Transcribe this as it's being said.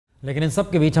लेकिन इन सब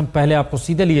के बीच हम पहले आपको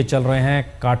सीधे लिए चल रहे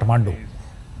हैं Kathmandu.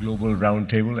 Global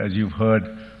roundtable, as you've heard,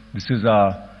 this is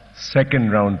our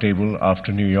second roundtable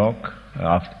after New York,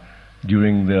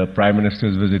 during the Prime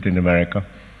Minister's visit in America,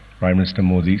 Prime Minister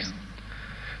Modi's.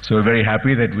 So we're very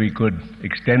happy that we could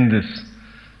extend this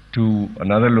to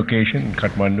another location in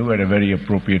Kathmandu at a very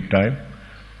appropriate time,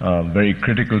 very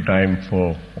critical time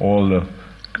for all the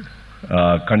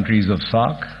countries of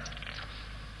SAARC.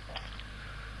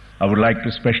 I would like to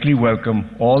especially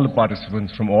welcome all the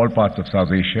participants from all parts of South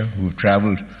Asia who have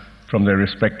traveled from their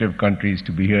respective countries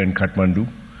to be here in Kathmandu.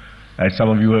 As some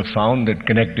of you have found, that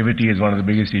connectivity is one of the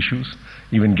biggest issues.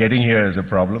 Even getting here is a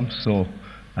problem, so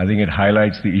I think it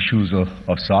highlights the issues of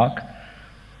SAARC.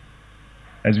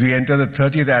 As we enter the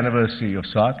 30th anniversary of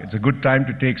SAARC, it's a good time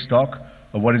to take stock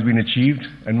of what has been achieved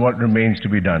and what remains to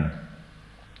be done.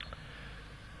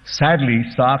 Sadly,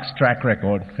 SAARC's track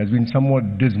record has been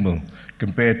somewhat dismal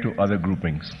compared to other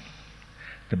groupings.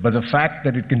 But the fact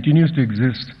that it continues to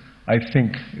exist, I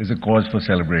think, is a cause for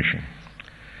celebration.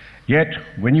 Yet,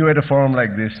 when you're at a forum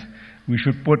like this, we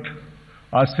should put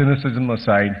our cynicism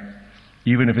aside,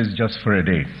 even if it's just for a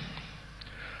day.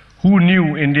 Who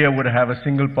knew India would have a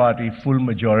single-party,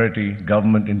 full-majority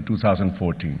government in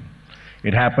 2014?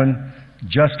 It happened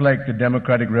just like the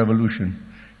democratic revolution,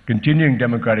 continuing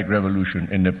democratic revolution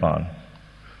in Nepal.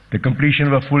 The completion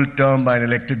of a full term by an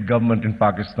elected government in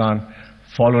Pakistan,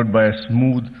 followed by a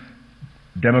smooth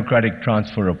democratic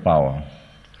transfer of power.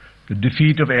 The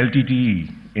defeat of LTTE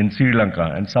in Sri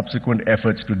Lanka and subsequent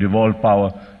efforts to devolve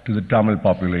power to the Tamil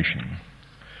population.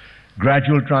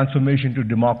 Gradual transformation to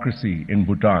democracy in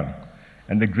Bhutan,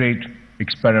 and the great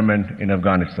experiment in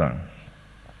Afghanistan.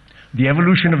 The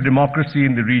evolution of democracy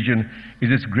in the region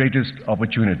is its greatest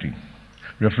opportunity,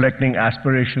 reflecting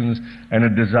aspirations and a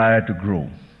desire to grow.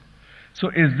 So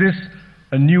is this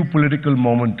a new political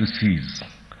moment to seize?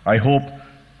 I hope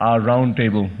our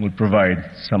roundtable will provide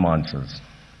some answers.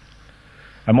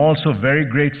 I'm also very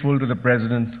grateful to the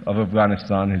President of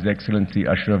Afghanistan, His Excellency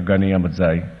Ashraf Ghani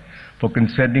Ahmadzai, for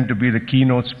consenting to be the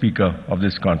keynote speaker of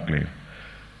this conclave.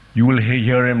 You will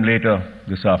hear him later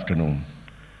this afternoon.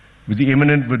 With the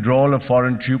imminent withdrawal of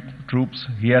foreign troops,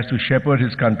 he has to shepherd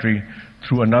his country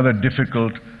through another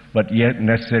difficult but yet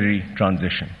necessary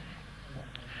transition.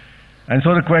 And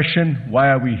so the question, why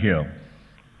are we here?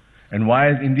 And why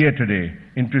is India today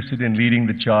interested in leading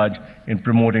the charge in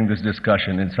promoting this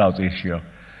discussion in South Asia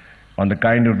on the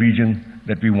kind of region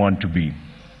that we want to be?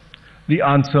 The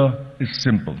answer is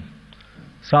simple.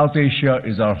 South Asia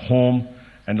is our home,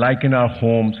 and like in our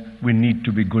homes, we need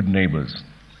to be good neighbors.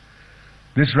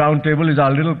 This roundtable is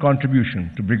our little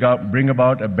contribution to bring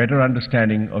about a better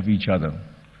understanding of each other.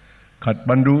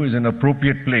 Kathmandu is an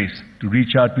appropriate place to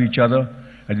reach out to each other,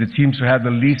 as it seems to have the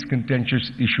least contentious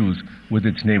issues with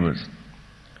its neighbors.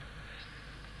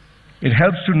 It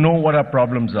helps to know what our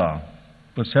problems are.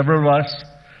 For several of us,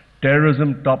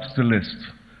 terrorism tops the list.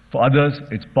 For others,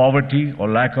 it's poverty or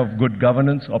lack of good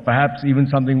governance, or perhaps even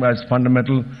something as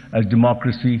fundamental as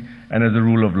democracy and as the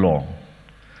rule of law.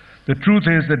 The truth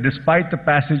is that despite the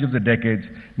passage of the decades,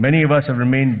 many of us have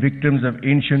remained victims of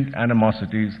ancient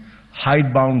animosities,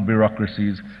 hidebound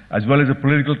bureaucracies, as well as a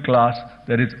political class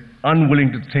that is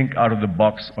unwilling to think out of the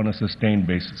box on a sustained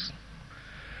basis.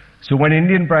 So when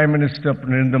Indian Prime Minister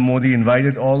Narendra Modi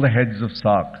invited all the heads of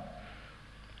SAARC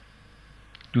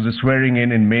to the swearing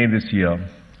in May this year,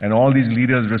 and all these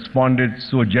leaders responded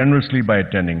so generously by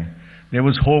attending, there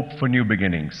was hope for new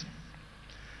beginnings.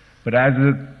 But as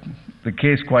is the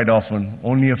case quite often,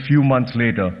 only a few months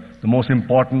later, the most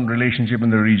important relationship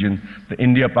in the region, the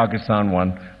India-Pakistan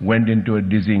one, went into a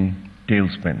dizzying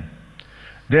tailspin.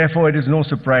 Therefore, it is no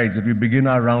surprise that we begin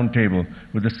our roundtable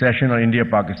with a session on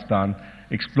India-Pakistan,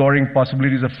 exploring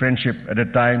possibilities of friendship at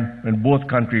a time when both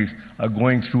countries are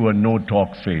going through a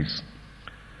no-talk phase.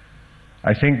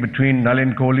 I think between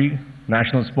Nalin Kohli,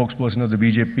 national spokesperson of the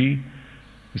BJP,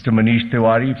 Mr. Manish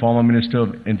Tiwari, former Minister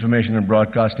of Information and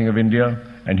Broadcasting of India,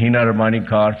 and Hina Ramani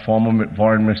Kar, former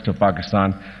Foreign Minister of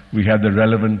Pakistan, we have the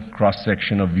relevant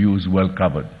cross-section of views well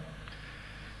covered.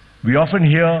 We often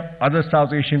hear other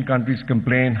South Asian countries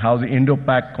complain how the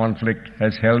Indo-Pak conflict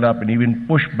has held up and even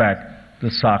pushed back the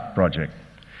SAARC project,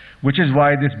 which is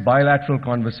why this bilateral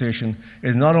conversation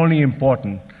is not only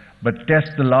important, but tests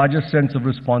the larger sense of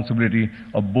responsibility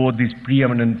of both these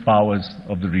preeminent powers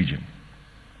of the region.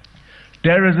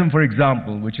 Terrorism, for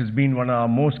example, which has been one of our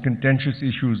most contentious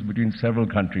issues between several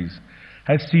countries,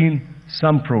 has seen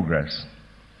some progress.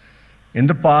 In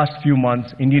the past few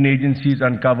months, Indian agencies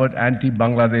uncovered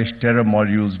anti-Bangladesh terror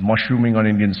modules mushrooming on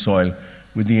Indian soil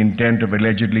with the intent of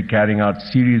allegedly carrying out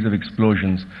a series of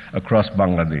explosions across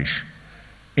Bangladesh.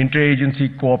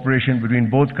 Interagency cooperation between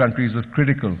both countries was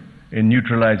critical in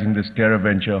neutralizing this terror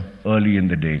venture early in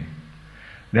the day.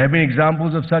 There have been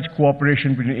examples of such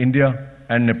cooperation between India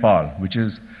and Nepal, which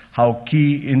is how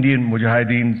key Indian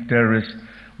Mujahideen terrorists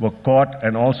were caught,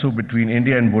 and also between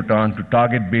India and Bhutan to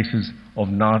target bases of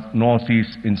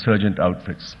northeast insurgent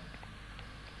outfits.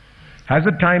 Has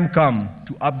the time come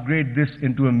to upgrade this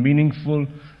into a meaningful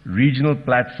regional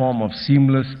platform of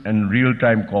seamless and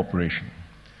real-time cooperation?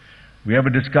 We have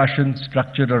a discussion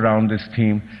structured around this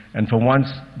theme, and for once,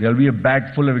 there'll be a bag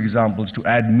full of examples to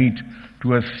add meat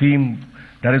to a theme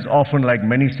that is often, like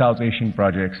many South Asian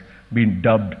projects, been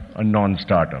dubbed a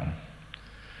non-starter.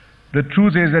 The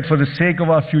truth is that for the sake of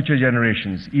our future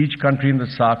generations, each country in the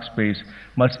SAARC space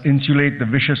must insulate the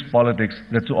vicious politics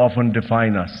that so often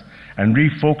define us and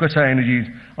refocus our energies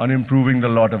on improving the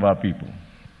lot of our people.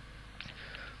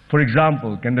 For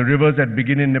example, can the rivers that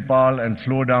begin in Nepal and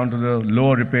flow down to the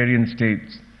lower riparian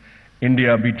states,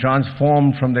 India, be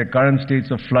transformed from their current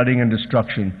states of flooding and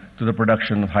destruction to the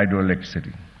production of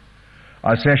hydroelectricity?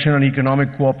 Our session on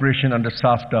economic cooperation under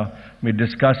SAFTA may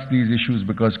discuss these issues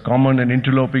because common and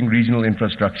interloping regional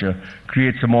infrastructure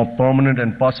creates a more permanent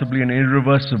and possibly an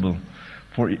irreversible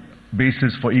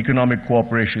basis for economic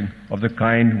cooperation of the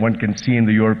kind one can see in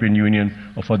the European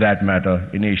Union, or for that matter,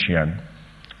 in ASEAN.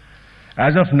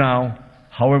 As of now,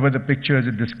 however, the picture is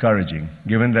discouraging,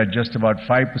 given that just about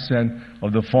 5%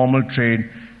 of the formal trade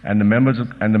and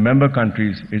the member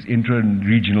countries is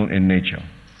inter-regional in nature.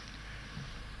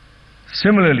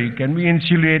 Similarly, can we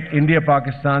insulate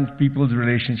India-Pakistan's people's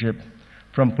relationship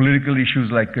from political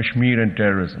issues like Kashmir and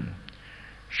terrorism?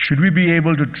 Should we be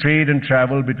able to trade and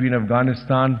travel between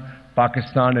Afghanistan,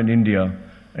 Pakistan and India,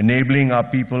 enabling our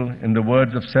people, in the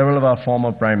words of several of our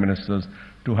former prime ministers,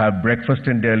 to have breakfast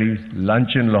in Delhi,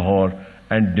 lunch in Lahore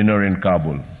and dinner in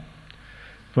Kabul?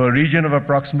 For a region of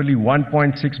approximately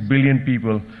 1.6 billion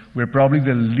people, we're probably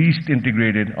the least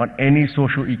integrated on any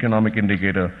socio-economic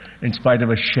indicator, in spite of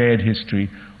a shared history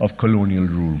of colonial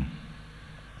rule.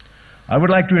 I would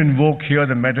like to invoke here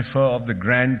the metaphor of the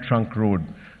Grand Trunk Road,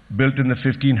 built in the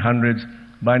 1500s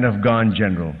by an Afghan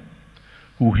general,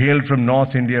 who hailed from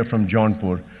North India from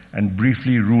Jaunpur and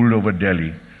briefly ruled over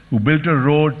Delhi, who built a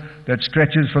road that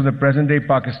stretches from the present-day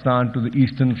Pakistan to the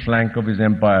eastern flank of his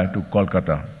empire to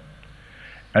Kolkata.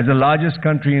 As the largest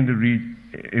country in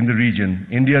the region,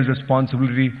 India's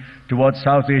responsibility towards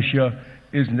South Asia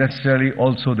is necessarily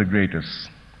also the greatest.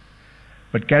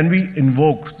 But can we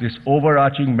invoke this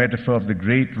overarching metaphor of the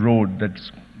great road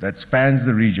that spans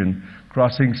the region,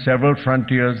 crossing several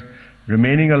frontiers,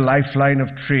 remaining a lifeline of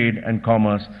trade and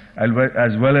commerce,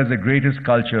 as well as the greatest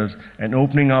cultures, and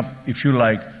opening up, if you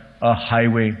like, a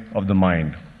highway of the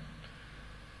mind?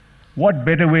 What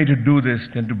better way to do this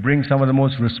than to bring some of the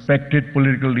most respected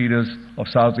political leaders of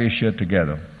South Asia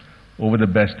together over the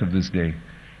best of this day,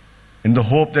 in the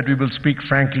hope that we will speak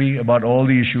frankly about all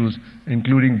the issues,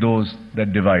 including those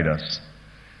that divide us.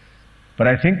 But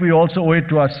I think we also owe it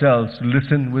to ourselves to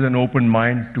listen with an open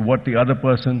mind to what the other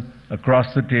person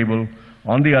across the table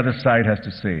on the other side has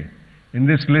to say. In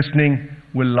this listening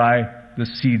will lie the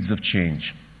seeds of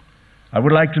change. I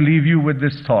would like to leave you with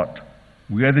this thought.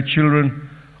 We are the children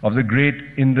of the great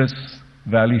Indus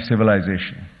Valley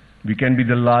civilization. We can be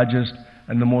the largest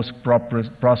and the most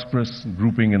prosperous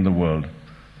grouping in the world.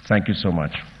 Thank you so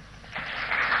much.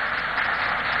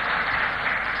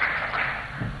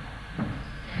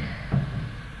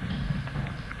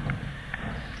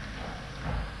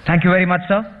 Thank you very much,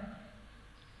 sir.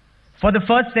 For the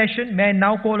first session, may I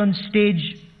now call on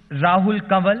stage Rahul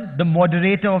Kanwal, the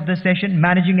moderator of the session,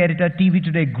 Managing Editor, TV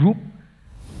Today Group.